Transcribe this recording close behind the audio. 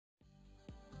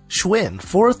Schwinn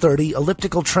 430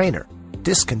 elliptical trainer,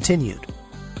 discontinued.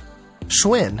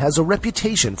 Schwinn has a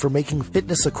reputation for making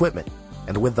fitness equipment,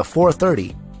 and with the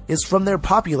 430 is from their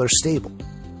popular stable.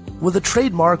 With a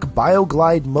trademark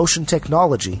BioGlide motion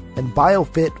technology and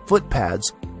BioFit foot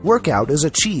pads, workout is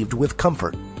achieved with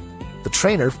comfort. The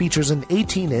trainer features an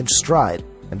 18-inch stride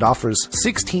and offers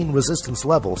 16 resistance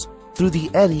levels through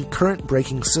the Eddy current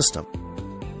braking system.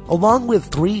 Along with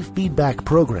 3 feedback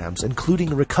programs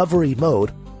including Recovery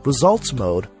Mode, Results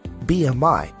Mode,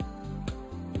 BMI.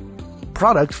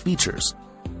 Product features: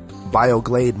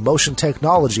 BioGlide motion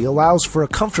technology allows for a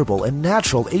comfortable and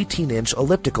natural 18-inch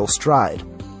elliptical stride.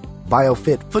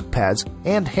 BioFit foot pads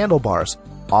and handlebars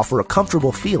offer a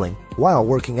comfortable feeling while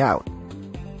working out.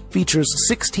 Features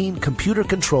 16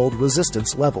 computer-controlled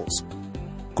resistance levels.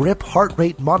 Grip heart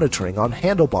rate monitoring on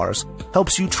handlebars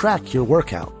helps you track your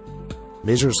workout.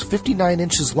 Measures 59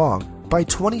 inches long by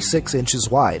 26 inches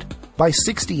wide by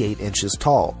 68 inches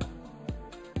tall.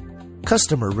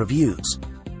 Customer reviews.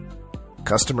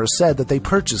 Customers said that they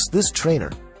purchased this trainer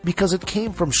because it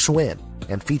came from Schwinn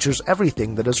and features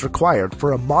everything that is required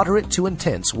for a moderate to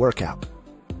intense workout.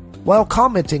 While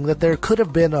commenting that there could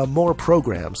have been more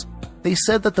programs, they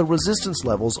said that the resistance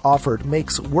levels offered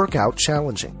makes workout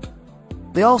challenging.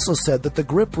 They also said that the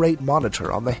grip rate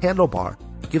monitor on the handlebar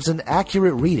gives an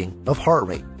accurate reading of heart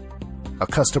rate. A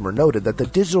customer noted that the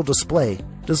digital display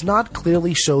does not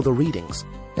clearly show the readings,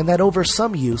 and that over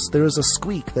some use there is a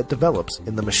squeak that develops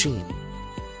in the machine.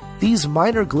 These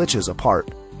minor glitches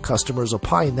apart, customers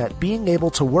opine that being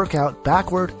able to work out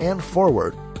backward and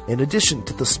forward, in addition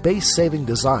to the space-saving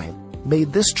design,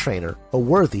 made this trainer a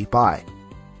worthy buy.